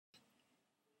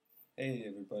Hey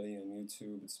everybody on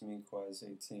YouTube, it's me,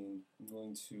 Quaz18. I'm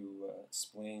going to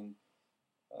explain,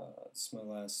 this is my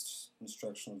last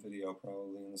instructional video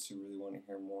probably, unless you really want to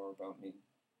hear more about me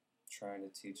trying to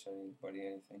teach anybody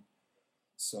anything.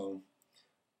 So,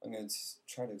 I'm going to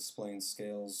try to explain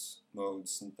scales,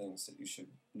 modes, and things that you should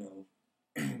know.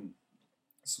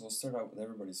 So we'll start out with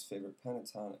everybody's favorite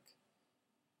pentatonic.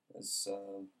 There's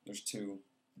two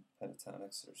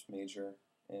pentatonics, there's major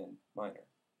and minor,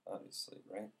 obviously,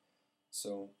 right?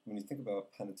 So when you think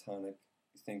about pentatonic,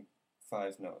 you think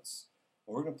 5 notes.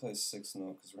 Well, we're going to play a 6th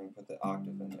note because we're going to put the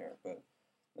octave in there, but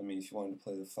I mean, if you wanted to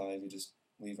play the 5, you just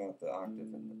leave out the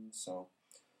octave in it. So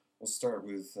we'll start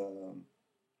with, I don't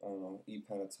know, E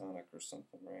pentatonic or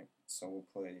something, right? So we'll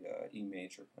play E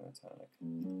major pentatonic.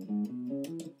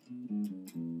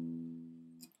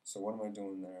 So what am I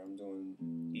doing there? I'm doing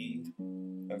E,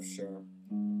 F sharp,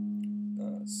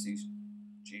 C,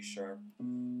 G sharp,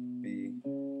 B,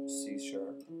 C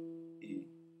sharp, E.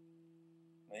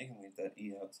 Now you can leave that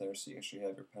E out there so you actually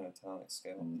have your pentatonic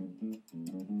scale. 1,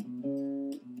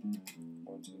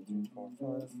 2, 3, 4,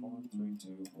 5, 4, 3,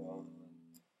 2, 1.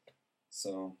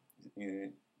 So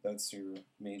that's your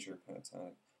major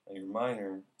pentatonic. Now your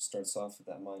minor starts off with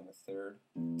that minor third,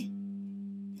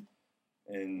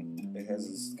 and it has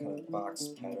this kind of box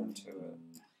pattern to it.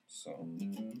 So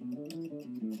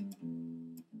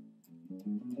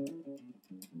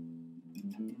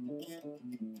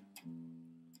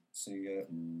you got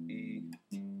E,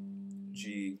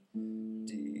 G,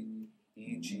 D,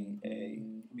 E, G, A,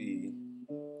 B,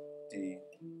 D,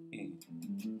 E.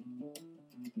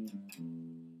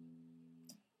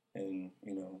 And,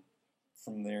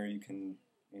 from there you can,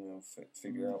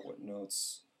 figure out what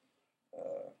notes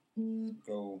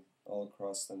go all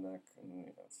across the neck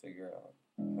and, figure out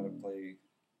how to play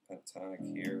pentatonic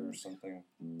here or something.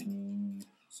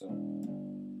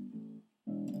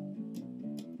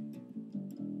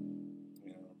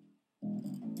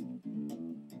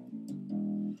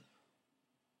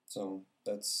 So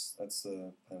that's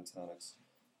the pentatonics.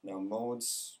 Now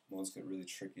modes get really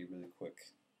tricky really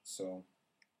quick. So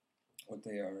what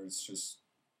they are is just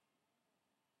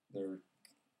they're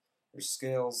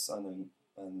scales on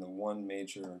the one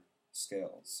major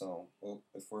scale. So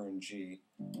if we're in G,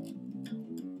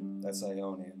 that's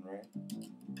Ionian, right?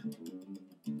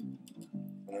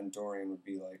 And then Dorian would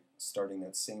be like starting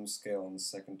that same scale in the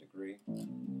 2nd degree.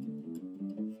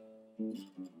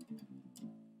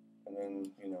 And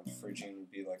then, Phrygian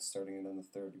would be like starting it on the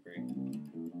 3rd degree.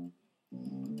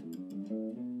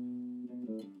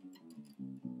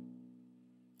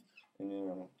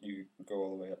 And, you go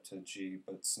all the way up to G,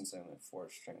 but since I only have 4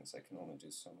 strings, I can only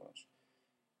do so much.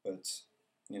 But,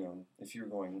 if you're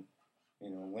going,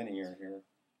 linear here,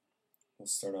 we'll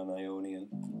start on Ionian,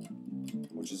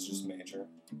 which is just major.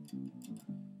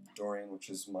 Dorian, which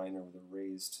is minor with a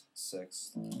raised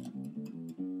 6th.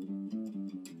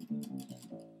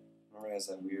 Remember, it has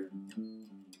that weird.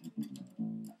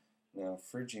 Now,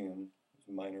 Phrygian is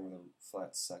minor with a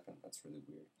flat 2nd. That's really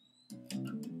weird.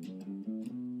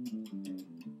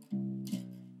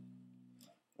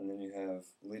 And then you have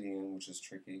Lydian, which is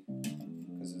tricky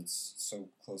because it's so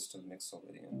close to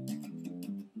Mixolydian.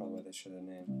 Probably they should have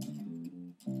named.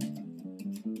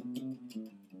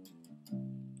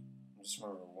 Just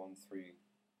remember 1, 3,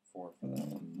 4 for that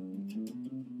one.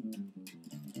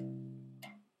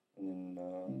 And then,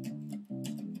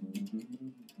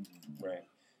 right.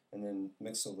 And then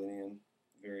Mixolydian,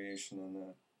 variation on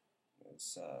that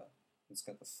is, it's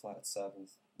got the flat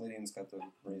 7th. Lydian's got the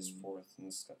raised 4th, and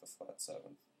this has got the flat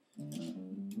 7th.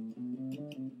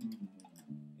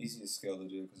 Easiest scale to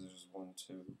do because there's just 1,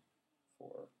 2,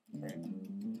 4, right?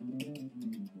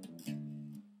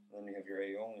 Then you have your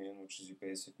Aeolian, which is your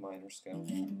basic minor scale.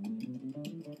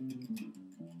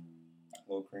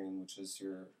 Locrian, which is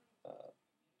your,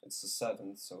 it's the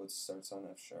 7th, so it starts on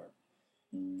F sharp.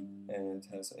 And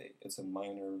it's a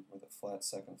minor with a flat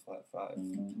 2nd, flat 5.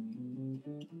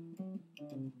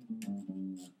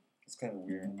 It's kind of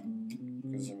weird,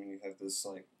 because, you have this,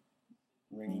 like,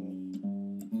 ring,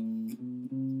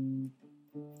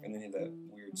 and then you have that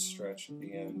weird stretch at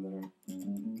the end there.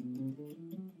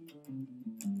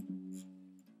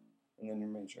 And then your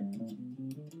major.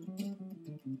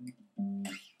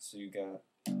 So you got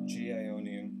G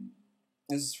Ionian.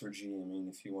 This is for G.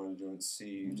 If you want to do it in C,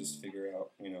 you just figure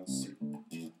out, C,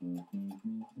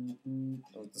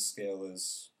 what the scale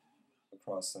is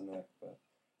across the neck. But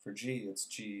for G, it's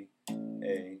G,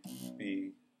 A,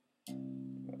 B,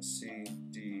 C,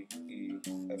 D, E,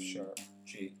 F sharp,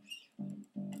 G.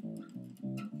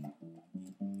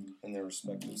 And their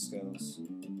respective scales.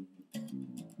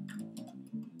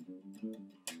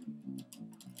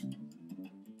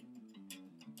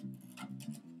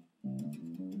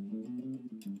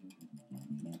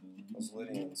 Those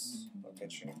Lydians, they'll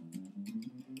get you.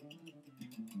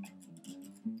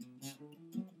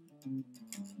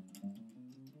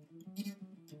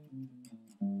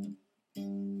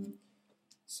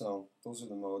 So those are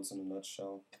the modes in a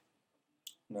nutshell.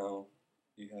 Now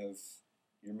you have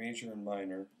your major and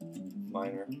minor,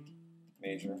 minor,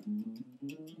 major,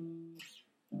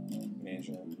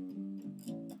 major,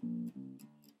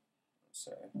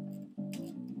 sorry,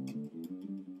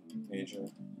 major,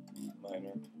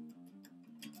 minor.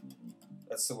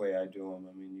 That's the way I do them.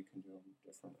 I mean, you can do them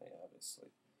differently, obviously.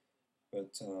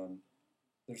 But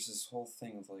there's this whole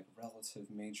thing of like relative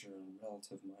major and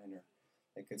relative minor.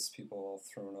 It gets people all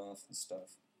thrown off and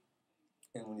stuff.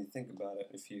 And when you think about it,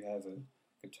 if you have a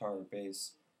guitar or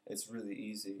bass, it's really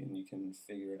easy and you can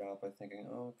figure it out by thinking,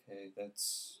 oh, okay,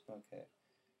 that's okay.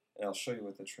 And I'll show you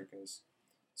what the trick is.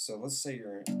 So let's say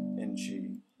you're in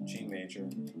G major.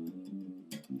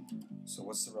 So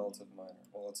what's the relative minor?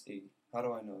 Well, it's E. How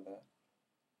do I know that?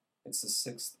 It's the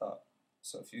sixth up.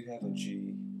 So if you have a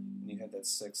G and you have that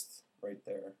sixth right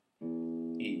there,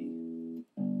 E,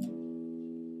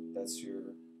 that's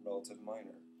your relative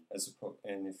minor.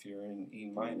 And if you're in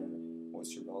E minor,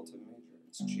 what's your relative major?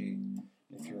 It's G.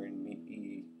 And if you're in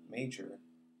E major,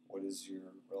 what is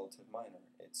your relative minor?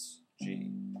 It's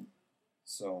G.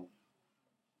 So,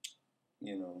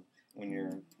 you know, when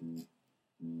you're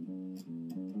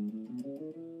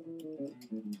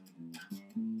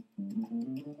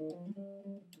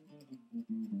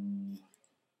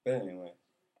but anyway,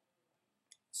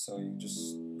 so you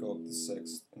just go up the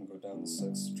sixth and go down the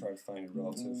sixth, try to find your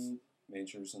relative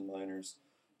majors and minors.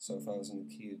 So if I was in the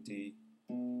key of D,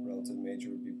 relative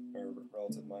major would be, or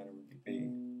relative minor would be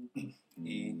B.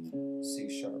 E,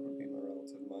 C sharp would be my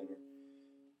relative minor.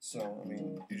 So I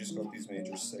mean, you just go up these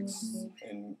major sixths,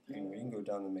 and you can go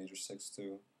down the major sixth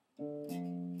too.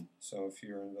 So if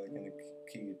you're in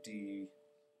a key of D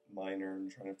minor and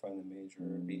trying to find the major,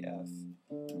 it'd be F.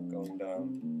 Going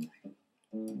down,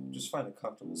 just find a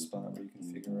comfortable spot where you can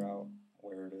figure out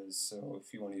where it is. So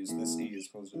if you want to use this E as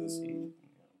opposed to this E,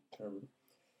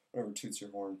 whatever toots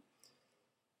your horn.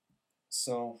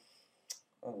 So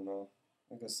I don't know.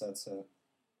 I guess that's it.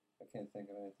 I can't think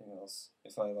of anything else.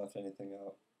 If I left anything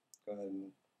out, go ahead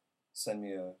and send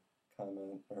me a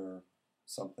comment or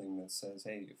something that says,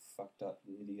 hey, you fucked up,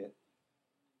 you idiot.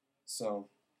 So,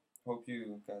 hope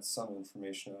you got some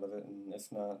information out of it, and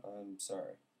if not, I'm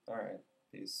sorry. Alright,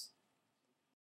 peace.